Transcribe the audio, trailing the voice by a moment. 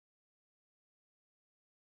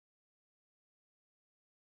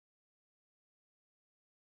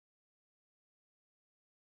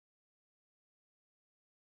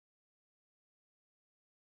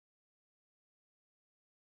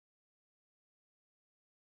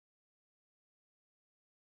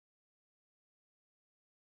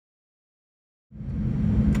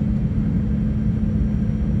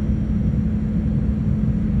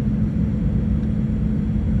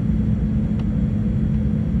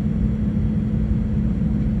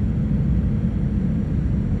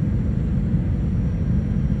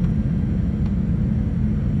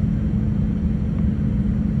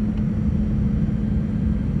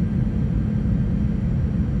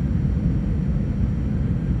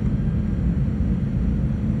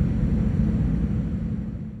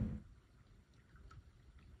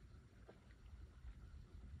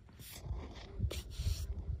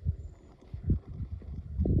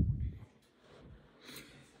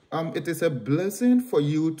It is a blessing for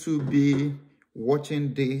you to be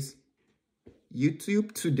watching this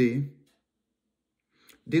YouTube today.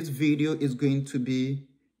 This video is going to be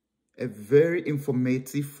a very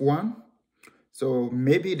informative one. So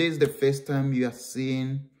maybe this is the first time you are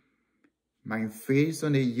seeing my face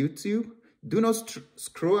on the YouTube. Do not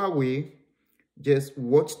scroll away. Just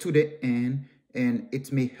watch to the end and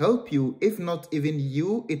it may help you. If not even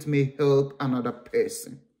you, it may help another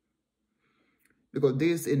person. Because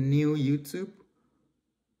this is a new YouTube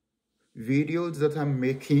videos that I'm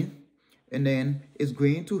making, and then it's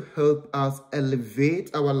going to help us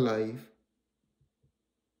elevate our life.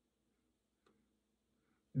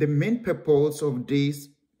 The main purpose of these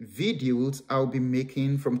videos I'll be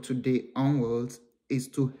making from today onwards is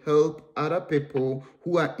to help other people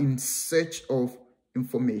who are in search of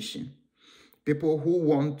information. People who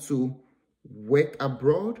want to work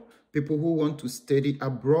abroad, people who want to study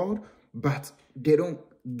abroad, but they don't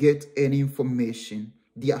get any information.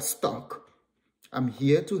 They are stuck. I'm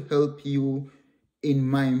here to help you in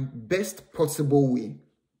my best possible way.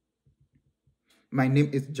 My name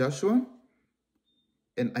is Joshua,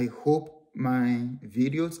 and I hope my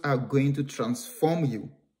videos are going to transform you.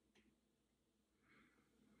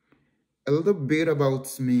 A little bit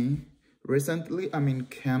about me. Recently, I'm in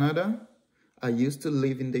Canada. I used to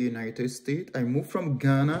live in the United States. I moved from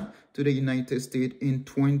Ghana to the United States in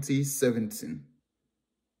 2017.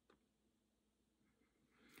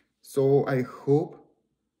 So I hope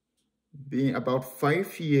being about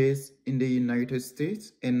 5 years in the United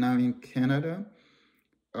States and now in Canada,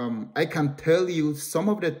 I can tell you some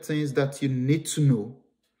of the things that you need to know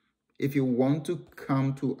if you want to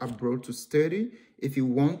come to abroad to study, if you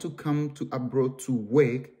want to come to abroad to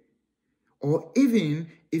work, or even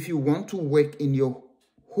if you want to work in your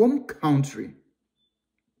home country.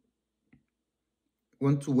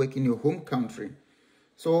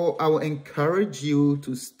 So I will encourage you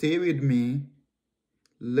to stay with me.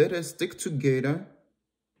 Let us stick together.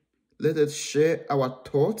 Let us share our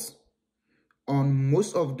thoughts on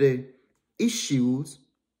most of the issues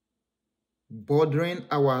bothering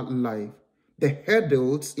our life, the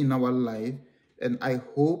hurdles in our life. And I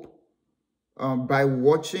hope by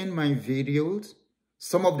watching my videos,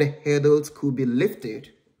 some of the hurdles could be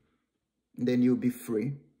lifted. Then you'll be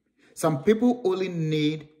free. Some people only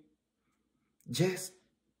need just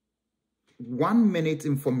 1 minute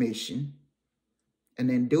information, and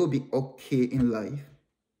then they'll be okay in life.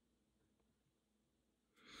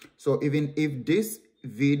 So even if this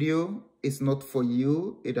video is not for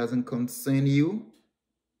you, it doesn't concern you,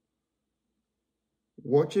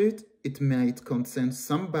 watch it. It might concern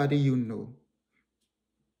somebody you know.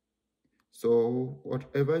 So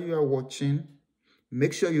whatever you are watching,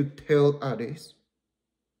 make sure you tell others.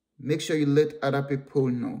 Make sure you let other people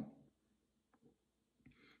know.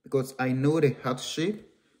 Because I know the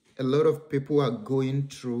hardship a lot of people are going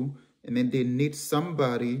through, and then they need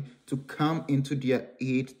somebody to come into their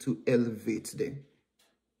aid to elevate them.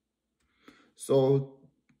 So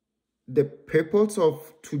the purpose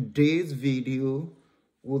of today's video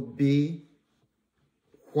would be,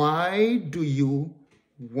 why do you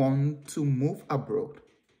want to move abroad?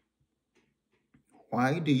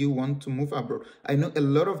 Why do you want to move abroad? I know a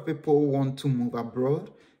lot of people want to move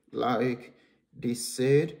abroad. Like they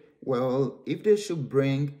said, well, if they should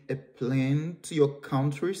bring a plane to your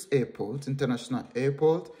country's airport, international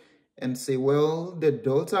airport, and say, well, the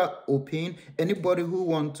doors are open. Anybody who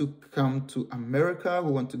want to come to America,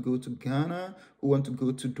 who want to go to Ghana, who want to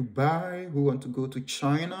go to Dubai, who want to go to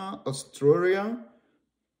China, Australia,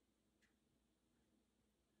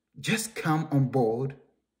 just come on board.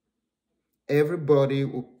 Everybody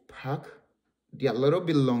will pack their little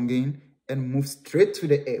belonging and move straight to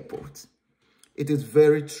the airport. It is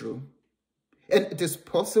very true. And it is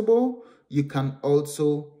possible you can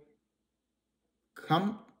also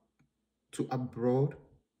come to abroad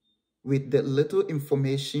with the little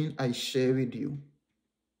information I share with you.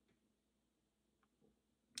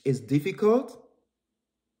 It's difficult,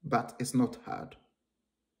 but it's not hard.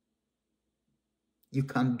 You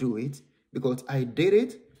can do it because I did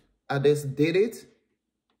it. Others did it,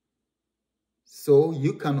 so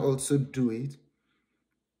you can also do it,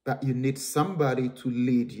 but you need somebody to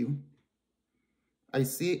lead you. I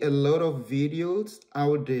see a lot of videos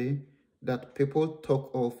out there that people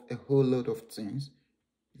talk of a whole lot of things.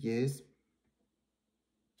 Yes,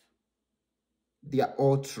 they are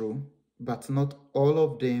all true, but not all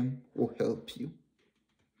of them will help you.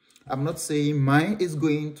 I'm not saying mine is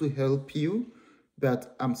going to help you,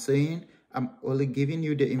 but I'm saying I'm only giving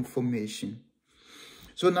you the information.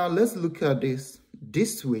 So now let's look at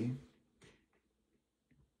this way.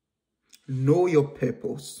 know your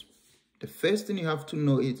purpose. The first thing you have to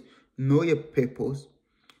know is know your purpose.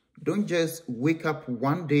 Don't just wake up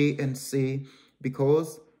one day and say,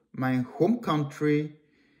 because my home country,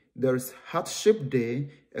 there's hardship there,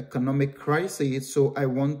 economic crisis, so I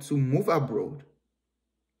want to move abroad.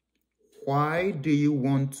 Why do you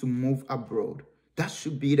want to move abroad? That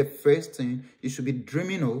should be the first thing you should be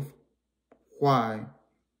dreaming of. Why?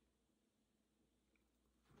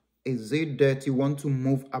 Is it that you want to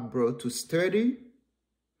move abroad to study?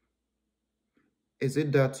 Is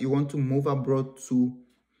it that you want to move abroad to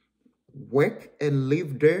work and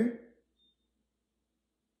live there?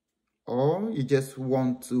 Or you just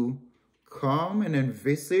want to come and then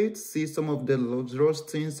visit, see some of the luxurious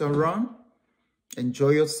things around, enjoy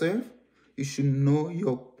yourself? You should know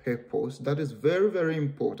your purpose. That is very, very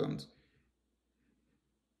important.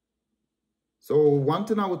 So one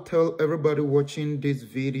thing I would tell everybody watching this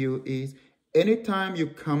video is, anytime you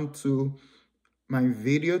come to my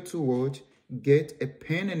video to watch, get a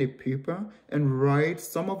pen and a paper and write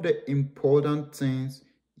some of the important things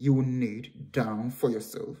you need down for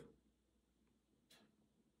yourself.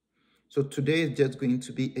 So today is just going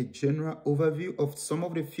to be a general overview of some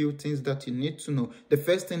of the few things that you need to know. The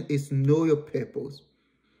first thing is know your purpose.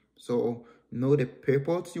 So know the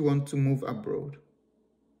purpose you want to move abroad.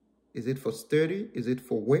 Is it for study? Is it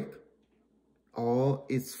for work? Or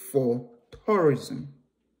it's for tourism?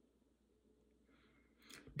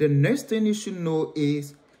 The next thing you should know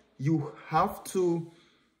is you have to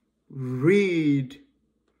read.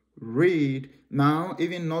 Now,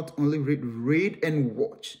 even not only read and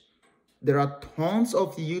watch. There are tons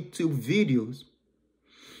of YouTube videos.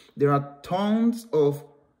 There are tons of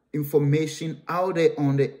information out there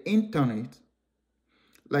on the internet.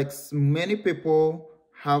 Like many people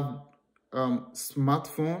have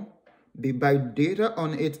smartphone. They buy data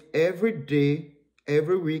on it every day,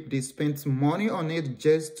 every week. They spend money on it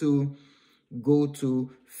just to go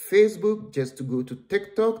to Facebook, just to go to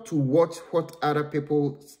TikTok, to watch what other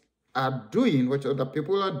people are doing, what other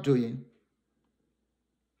people are doing.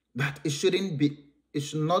 But it should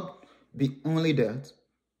not be only that.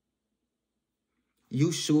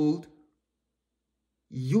 You should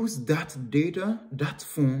use that data, that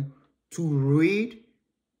phone, to read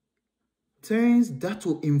things that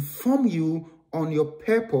will inform you on your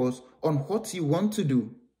purpose, on what you want to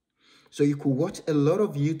do. So you could watch a lot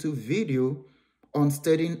of YouTube video on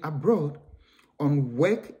studying abroad, on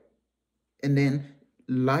work, and then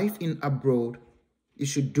life in abroad. You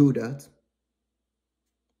should do that.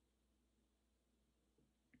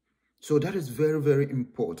 So that is very, very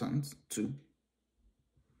important too.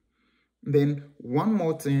 Then one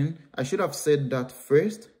more thing, I should have said that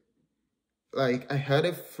first. Like, I had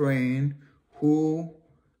a friend who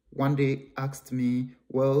one day asked me,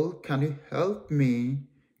 well, can you help me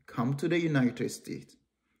come to the United States?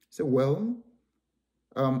 I said, well,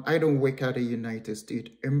 I don't work at the United States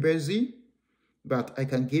Embassy, but I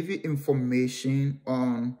can give you information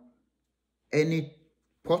on any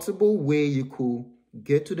possible way you could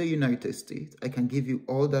get to the United States. I can give you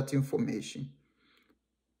all that information.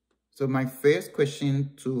 So my first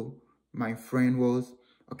question to my friend was,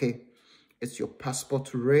 okay, is your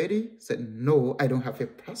passport ready? I said, no, I don't have a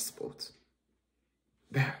passport.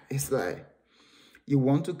 But it's like, you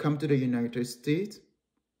want to come to the United States,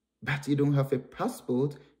 but you don't have a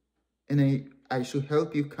passport, and I should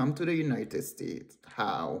help you come to the United States.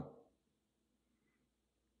 How?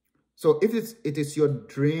 So if it is your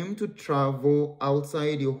dream to travel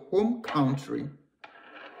outside your home country,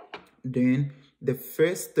 then the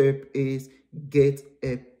first step is get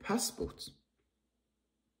a passport.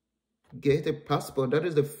 Get a passport. That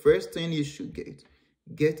is the first thing you should get.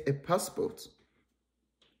 Get a passport.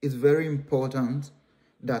 It's very important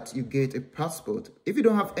that you get a passport. If you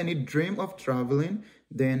don't have any dream of traveling,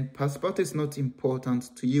 then passport is not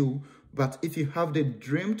important to you. But if you have the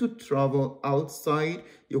dream to travel outside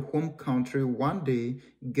your home country one day,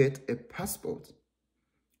 get a passport.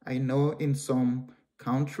 I know in some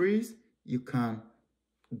countries, you can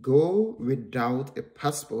go without a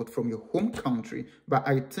passport from your home country. But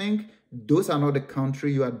I think those are not the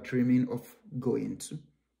country you are dreaming of going to.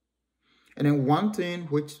 And then one thing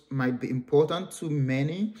which might be important to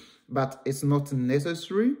many, but it's not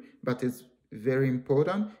necessary, but it's very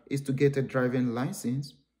important, is to get a driving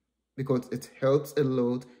license, because it helps a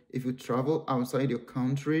lot if you travel outside your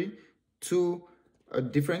country to a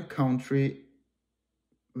different country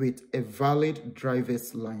with a valid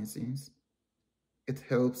driver's license. It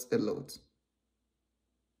helps a lot.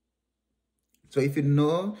 So if you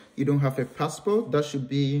know you don't have a passport, that should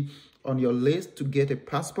be on your list to get a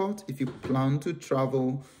passport if you plan to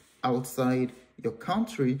travel outside your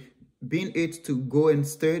country. being it to go and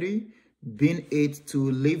study, being it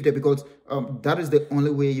to live there, because that is the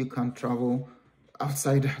only way you can travel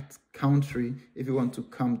outside that country. If you want to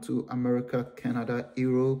come to America, Canada,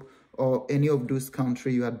 Europe, or any of those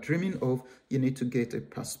countries you are dreaming of, you need to get a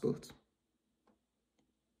passport.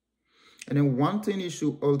 And then one thing you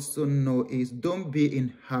should also know is don't be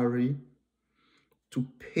in a hurry to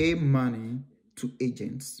pay money to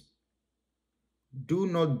agents. Do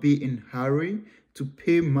not be in a hurry to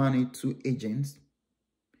pay money to agents,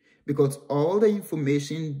 because all the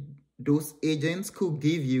information those agents could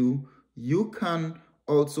give you, you can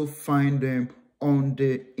also find them on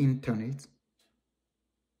the internet.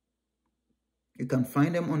 You can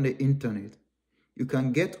find them on the internet. You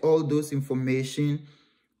can get all those information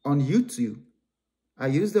on YouTube. I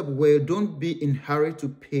use the word don't be in a hurry to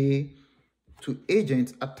pay to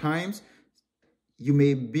agents. At times, you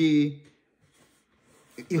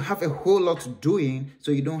have a whole lot doing,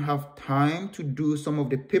 so you don't have time to do some of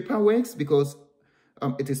the paperwork, because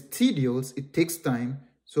it is tedious, it takes time.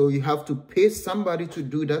 So you have to pay somebody to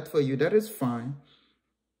do that for you. That is fine.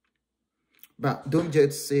 But don't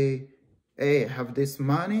just say, hey, I have this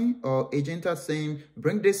money, or agents are saying,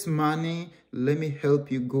 bring this money, let me help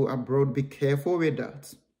you go abroad. Be careful with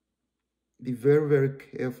that. Be very, very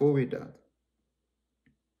careful with that.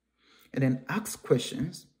 And then ask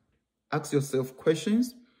questions. Ask yourself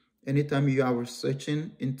questions anytime you are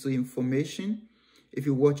researching into information. If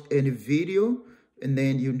you watch any video and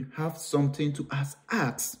then you have something to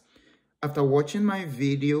ask. After watching my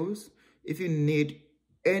videos, if you need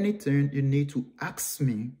anything, you need to ask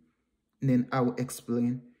me, and then I will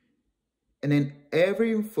explain. And then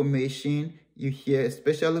every information you hear,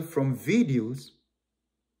 especially from videos,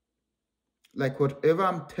 like whatever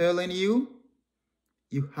I'm telling you,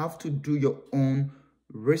 you have to do your own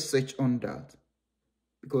research on that.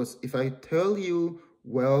 Because if I tell you,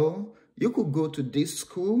 well, you could go to this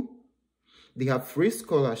school, they have free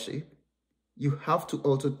scholarship, you have to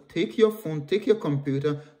also take your phone, take your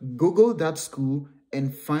computer, Google that school,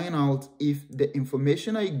 and find out if the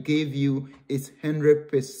information I gave you is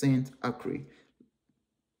 100% accurate.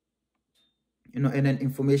 You know, and then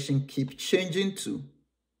information keep changing too.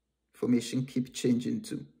 Information keep changing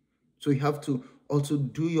too. So you have to also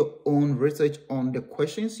do your own research on the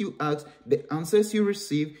questions you ask, the answers you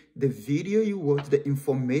receive, the video you watch, the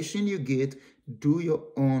information you get. Do your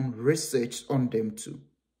own research on them too.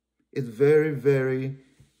 It's very, very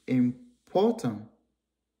important.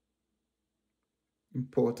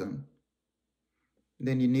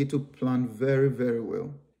 Then you need to plan very, very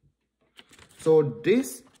well. So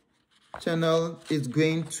this channel is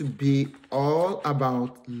going to be all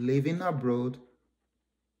about living abroad,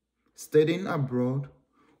 studying abroad,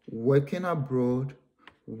 working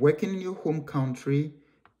in your home country,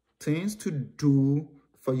 things to do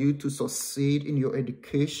for you to succeed in your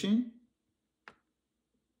education,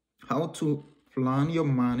 how to plan your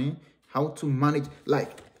money, how to manage,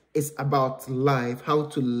 like it's about life, how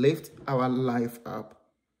to lift our life up,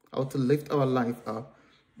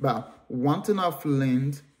 But one thing I've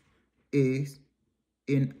learned is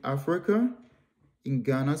in Africa, in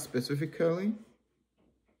Ghana specifically,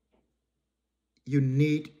 you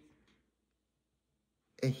need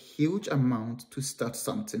a huge amount to start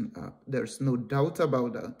something up. There's no doubt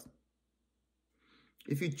about that.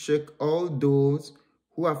 If you check all those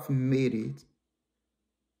who have made it,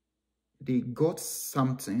 they got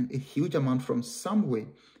something, a huge amount from somewhere.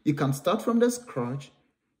 You can start from the scratch,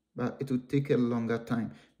 but it will take a longer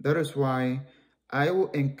time. That is why I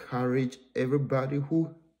will encourage everybody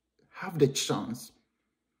who have the chance,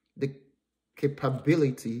 the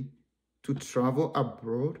capability to travel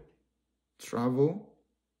abroad,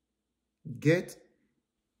 get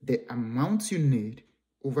the amounts you need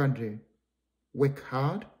over there, work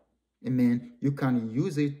hard, and then you can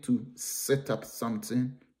use it to set up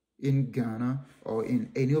something in Ghana or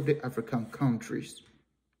in any of the African countries.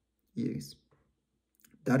 Yes,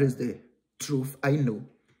 that is the truth I know.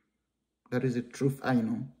 That is the truth I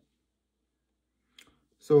know.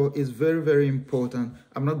 So it's very, very important.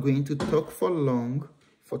 I'm not going to talk for long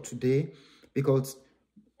for today because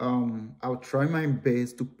I'll try my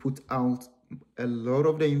best to put out a lot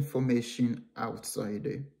of the information outside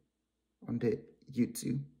there on the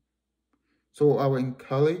YouTube. So I will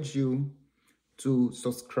encourage you to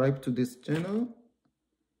subscribe to this channel,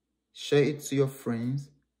 share it to your friends,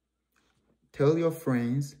 tell your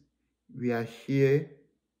friends we are here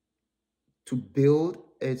to build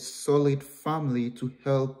a solid family to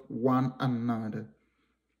help one another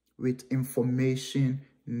with information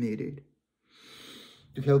needed.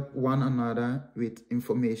 To help one another with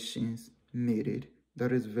information needed.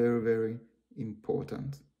 That is very, very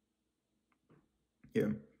important. Yeah,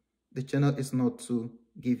 the channel is not to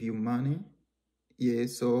give you money. Yeah,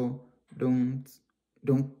 so don't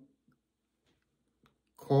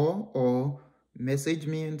call or message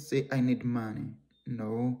me and say I need money.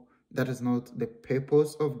 No, that is not the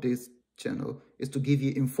purpose of this channel. It's to give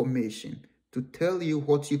you information, to tell you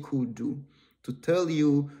what you could do, to tell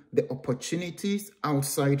you the opportunities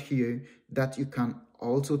outside here that you can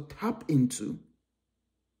also tap into.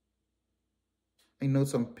 I know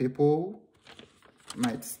some people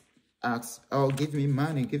might ask, oh, give me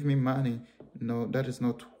money, give me money. No, that is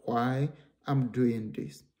not why I'm doing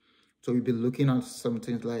this. So we'll be looking at some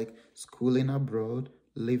things like schooling abroad,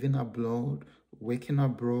 living abroad, working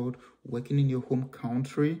in your home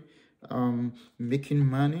country, making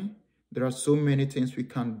money. There are so many things we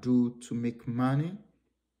can do to make money.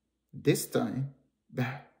 This time,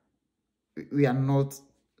 we are not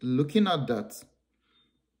looking at that.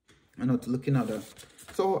 We're not looking at that.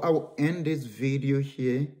 So I'll end this video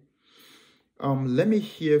here. Let me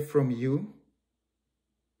hear from you.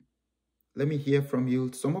 Let me hear from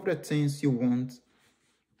you some of the things you want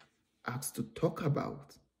us to talk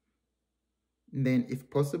about. And then, if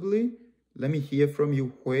possibly, let me hear from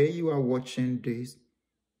you where you are watching this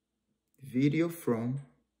video from.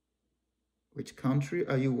 Which country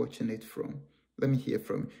are you watching it from? Let me hear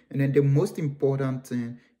from you. And then the most important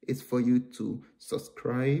thing is for you to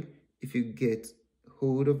subscribe if you get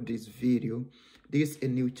hold of this video. This is a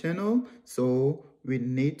new channel, so we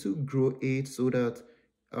need to grow it so that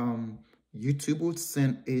YouTube will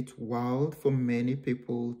send it wild for many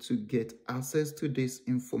people to get access to this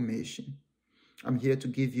information. I'm here to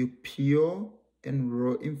give you pure and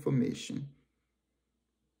raw information.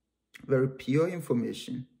 Very pure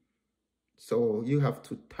information. So you have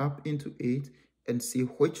to tap into it and see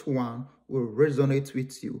which one will resonate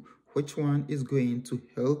with you, which one is going to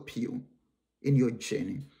help you in your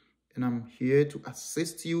journey. And I'm here to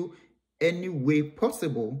assist you any way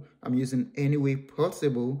possible. I'm using any way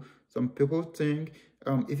possible. Some people think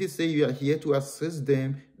if you say you are here to assist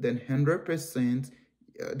them, then 100%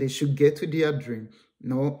 they should get to their dream.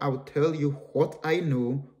 No, I'll tell you what I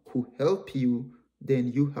know could help you.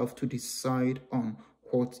 Then you have to decide on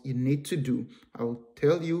what you need to do. I'll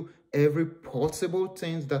tell you every possible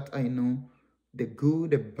things that I know, the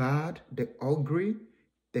good, the bad, the ugly,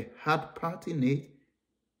 the hard part in it.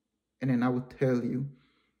 And then I will tell you,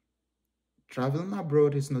 traveling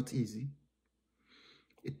abroad is not easy.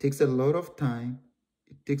 It takes a lot of time.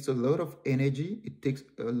 It takes a lot of energy. It takes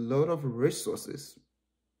a lot of resources.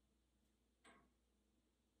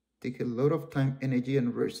 Take a lot of time, energy,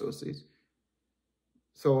 and resources.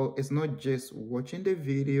 So it's not just watching the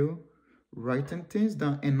video, writing things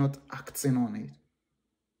down, and not acting on it.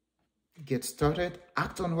 Get started,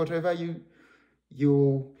 act on whatever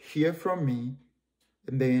you hear from me.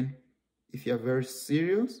 And then if you are very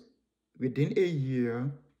serious, within a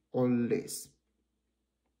year or less,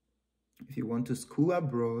 if you want to school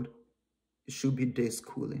abroad, it should be day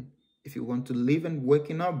schooling. If you want to live and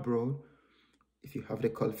work in abroad, if you have the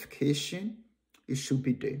qualification, it should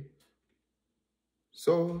be there.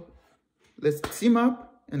 So let's team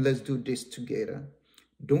up and let's do this together.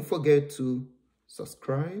 Don't forget to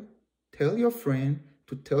subscribe, tell your friend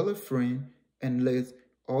to tell a friend, and let's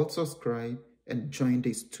all subscribe and join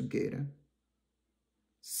this together.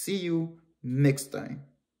 See you next time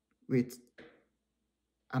with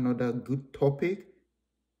another good topic.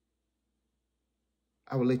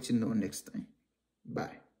 I will let you know next time.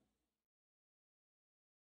 Bye.